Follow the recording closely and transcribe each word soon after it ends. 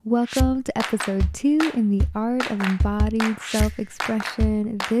Welcome to episode 2 in the art of embodied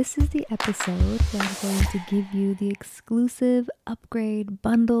self-expression. This is the episode where I'm going to give you the exclusive upgrade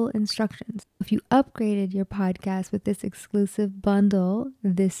bundle instructions. If you upgraded your podcast with this exclusive bundle,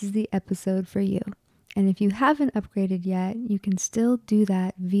 this is the episode for you. And if you haven't upgraded yet, you can still do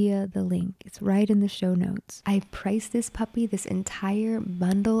that via the link. It's right in the show notes. I priced this puppy, this entire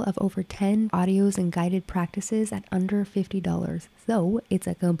bundle of over 10 audios and guided practices at under $50. So it's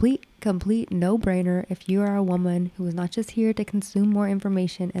a complete no-brainer if you are a woman who is not just here to consume more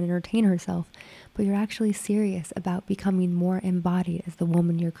information and entertain herself, but you're actually serious about becoming more embodied as the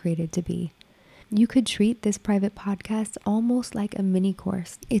woman you're created to be. You could treat this private podcast almost like a mini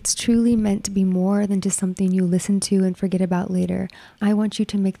course. It's truly meant to be more than just something you listen to and forget about later. I want you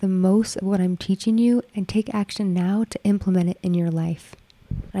to make the most of what I'm teaching you and take action now to implement it in your life.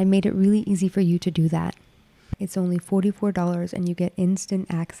 I made it really easy for you to do that. It's only $44 and you get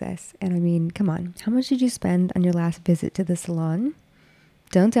instant access. And I mean, come on, how much did you spend on your last visit to the salon?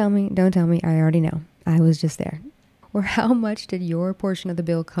 Don't tell me, I already know. I was just there. Or how much did your portion of the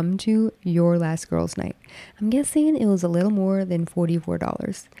bill come to your last girls' night? I'm guessing it was a little more than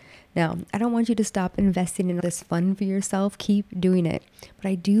 $44. Now, I don't want you to stop investing in this fun for yourself. Keep doing it. But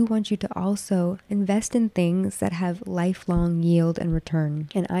I do want you to also invest in things that have lifelong yield and return.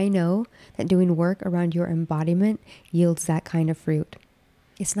 And I know that doing work around your embodiment yields that kind of fruit.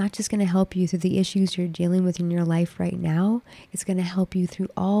 It's not just going to help you through the issues you're dealing with in your life right now. It's going to help you through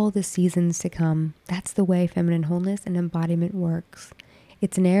all the seasons to come. That's the way feminine wholeness and embodiment works.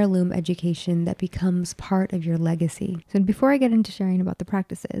 It's an heirloom education that becomes part of your legacy. So before I get into sharing about the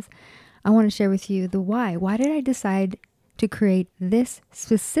practices, I want to share with you the why. Why did I decide to create this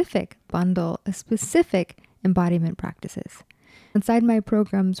specific bundle of specific embodiment practices? Inside my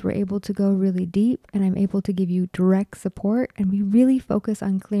programs, we're able to go really deep and I'm able to give you direct support, and we really focus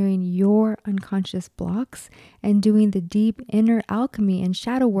on clearing your unconscious blocks and doing the deep inner alchemy and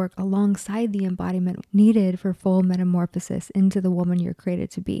shadow work alongside the embodiment needed for full metamorphosis into the woman you're created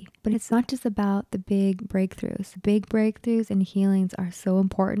to be. But it's not just about the big breakthroughs. Big breakthroughs and healings are so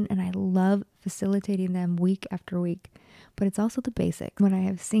important, and I love facilitating them week after week. But it's also the basics. What I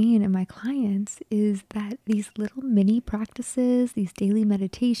have seen in my clients is that these little mini practices, these daily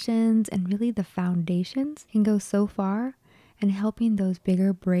meditations, and really the foundations can go so far in helping those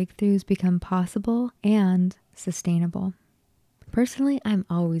bigger breakthroughs become possible and sustainable. Personally, I'm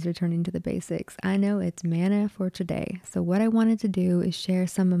always returning to the basics. I know it's manna for today. So what I wanted to do is share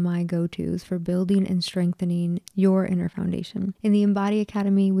some of my go-tos for building and strengthening your inner foundation. In the Embody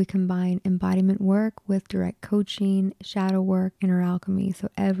Academy, we combine embodiment work with direct coaching, shadow work, inner alchemy. So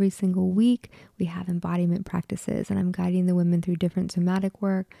every single week we have embodiment practices, and I'm guiding the women through different somatic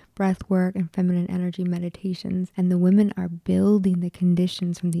work, breath work, and feminine energy meditations. And the women are building the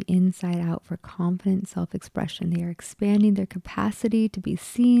conditions from the inside out for confident self-expression. They are expanding their capacity to be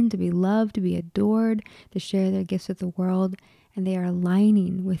seen, to be loved, to be adored, to share their gifts with the world, and they are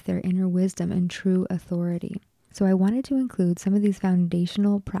aligning with their inner wisdom and true authority. So I wanted to include some of these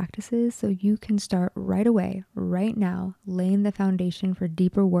foundational practices so you can start right away, right now, laying the foundation for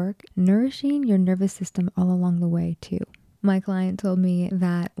deeper work, nourishing your nervous system all along the way too. My client told me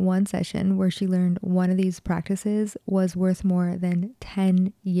that one session where she learned one of these practices was worth more than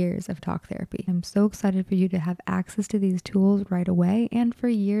 10 years of talk therapy. I'm so excited for you to have access to these tools right away and for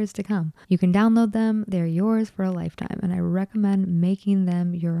years to come. You can download them, they're yours for a lifetime, and I recommend making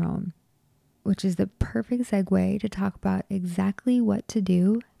them your own. Which is the perfect segue to talk about exactly what to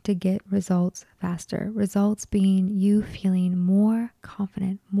do to get results faster. Results being you feeling more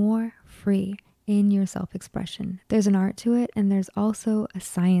confident, more free in your self-expression. There's an art to it, and there's also a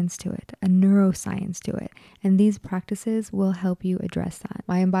science to it, a neuroscience to it. And these practices will help you address that.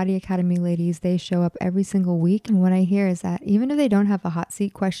 My Embody Academy ladies, they show up every single week. And what I hear is that even if they don't have a hot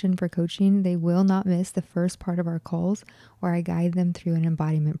seat question for coaching, they will not miss the first part of our calls where I guide them through an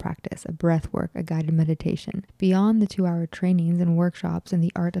embodiment practice, a breath work, a guided meditation. Beyond the 2-hour trainings and workshops in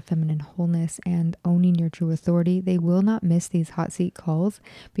the art of feminine wholeness and owning your true authority, they will not miss these hot seat calls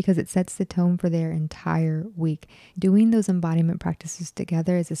because it sets the tone for their entire week. Doing those embodiment practices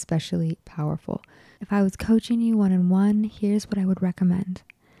together is especially powerful. If I was coaching you one-on-one, here's what I would recommend.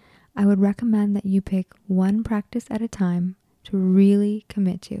 I would recommend that you pick one practice at a time to really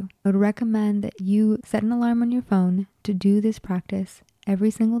commit to. I would recommend that you set an alarm on your phone to do this practice every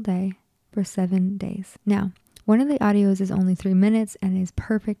single day for 7 days. Now, one of the audios is only 3 minutes and is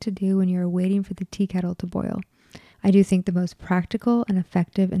perfect to do when you're waiting for the tea kettle to boil. I do think the most practical and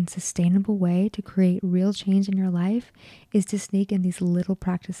effective and sustainable way to create real change in your life is to sneak in these little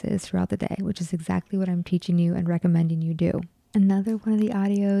practices throughout the day, which is exactly what I'm teaching you and recommending you do. Another one of the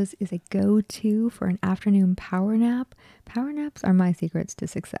audios is a go-to for an afternoon power nap. Power naps are my secrets to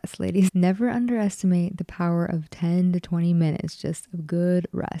success, ladies. Never underestimate the power of 10 to 20 minutes just of good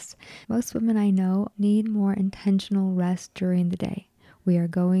rest. Most women I know need more intentional rest during the day. We are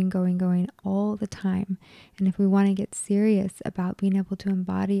going all the time. And if we want to get serious about being able to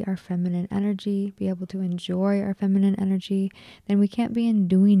embody our feminine energy, be able to enjoy our feminine energy, then we can't be in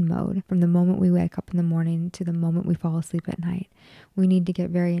doing mode from the moment we wake up in the morning to the moment we fall asleep at night. We need to get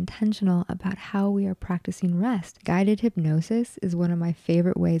very intentional about how we are practicing rest. Guided hypnosis is one of my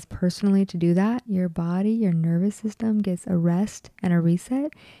favorite ways personally to do that. Your body, your nervous system gets a rest and a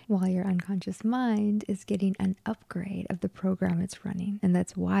reset, while your unconscious mind is getting an upgrade of the program it's running. And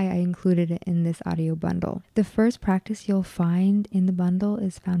that's why I included it in this audio bundle. The first practice you'll find in the bundle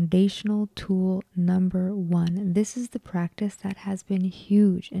is foundational tool number 1. This is the practice that has been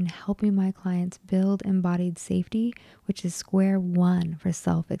huge in helping my clients build embodied safety, which is square one for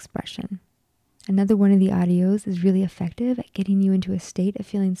self-expression. Another one of the audios is really effective at getting you into a state of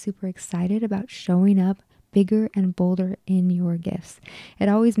feeling super excited about showing up bigger and bolder in your gifts. It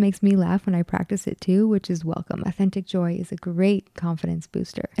always makes me laugh when I practice it too, which is welcome. Authentic joy is a great confidence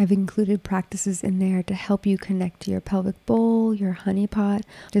booster. I've included practices in there to help you connect to your pelvic bowl, your honeypot.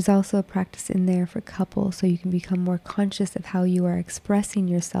 There's also a practice in there for couples so you can become more conscious of how you are expressing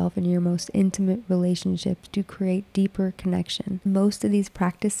yourself in your most intimate relationships to create deeper connection. Most of these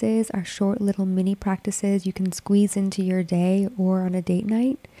practices are short little mini practices you can squeeze into your day or on a date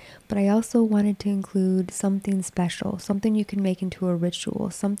night. But I also wanted to include something special, something you can make into a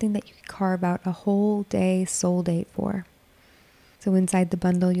ritual, something that you can carve out a whole day soul date for. So inside the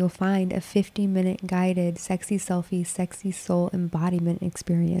bundle, you'll find a 50-minute guided sexy selfie, sexy soul embodiment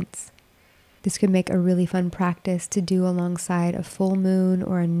experience. This could make a really fun practice to do alongside a full moon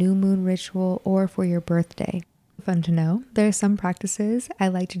or a new moon ritual or for your birthday. Fun to know. There are some practices I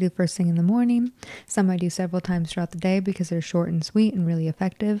like to do first thing in the morning. Some I do several times throughout the day because they're short and sweet and really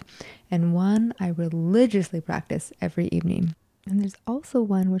effective. And one I religiously practice every evening. And there's also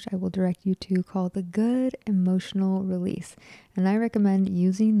one which I will direct you to called the Good Emotional Release. And I recommend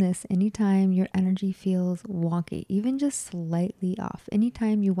using this anytime your energy feels wonky, even just slightly off.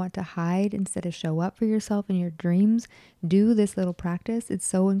 Anytime you want to hide instead of show up for yourself in your dreams, do this little practice. It's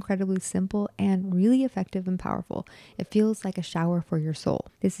so incredibly simple and really effective and powerful. It feels like a shower for your soul.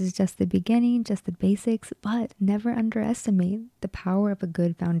 This is just the beginning, just the basics, but never underestimate the power of a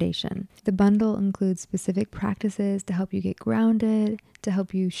good foundation. The bundle includes specific practices to help you get grounded, to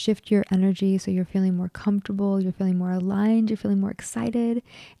help you shift your energy so you're feeling more comfortable, you're feeling more aligned, you're feeling more excited,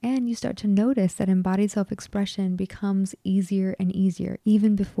 and you start to notice that embodied self-expression becomes easier and easier,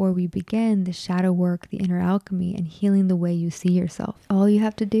 even before we begin the shadow work, the inner alchemy, and healing the way you see yourself. All you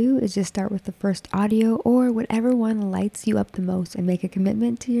have to do is just start with the first audio or whatever one lights you up the most and make a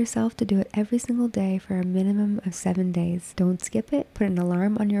commitment to yourself to do it every single day for a minimum of 7 days. Don't skip it, put an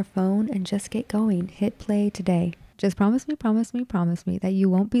alarm on your phone, and just get going. Hit play today. Just promise me that you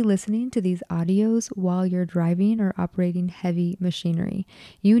won't be listening to these audios while you're driving or operating heavy machinery.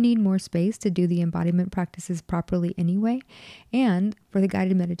 You need more space to do the embodiment practices properly anyway. And for the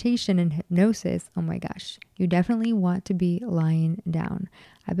guided meditation and hypnosis, oh my gosh, you definitely want to be lying down.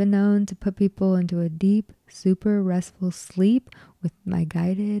 I've been known to put people into a deep, super restful sleep with my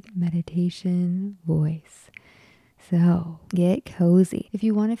guided meditation voice. So get cozy. If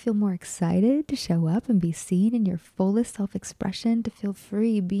you want to feel more excited to show up and be seen in your fullest self-expression, to feel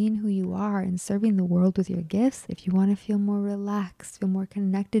free being who you are and serving the world with your gifts, if you want to feel more relaxed, feel more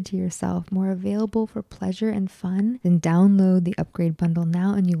connected to yourself, more available for pleasure and fun, then download the upgrade bundle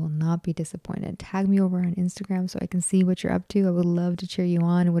now and you will not be disappointed. Tag me over on Instagram so I can see what you're up to. I would love to cheer you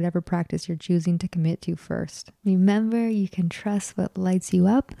on in whatever practice you're choosing to commit to first. Remember, you can trust what lights you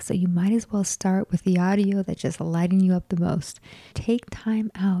up, so you might as well start with the audio that just lighting you up the most. Take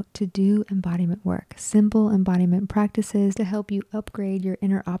time out to do embodiment work, simple embodiment practices to help you upgrade your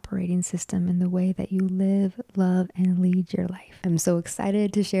inner operating system in the way that you live, love, and lead your life. I'm so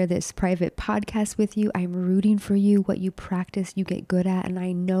excited to share this private podcast with you. I'm rooting for you. What you practice, you get good at, and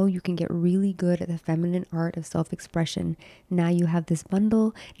I know you can get really good at the feminine art of self-expression. Now you have this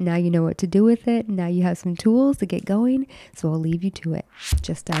bundle. Now you know what to do with it. Now you have some tools to get going. So I'll leave you to it.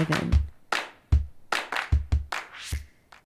 Just dive in.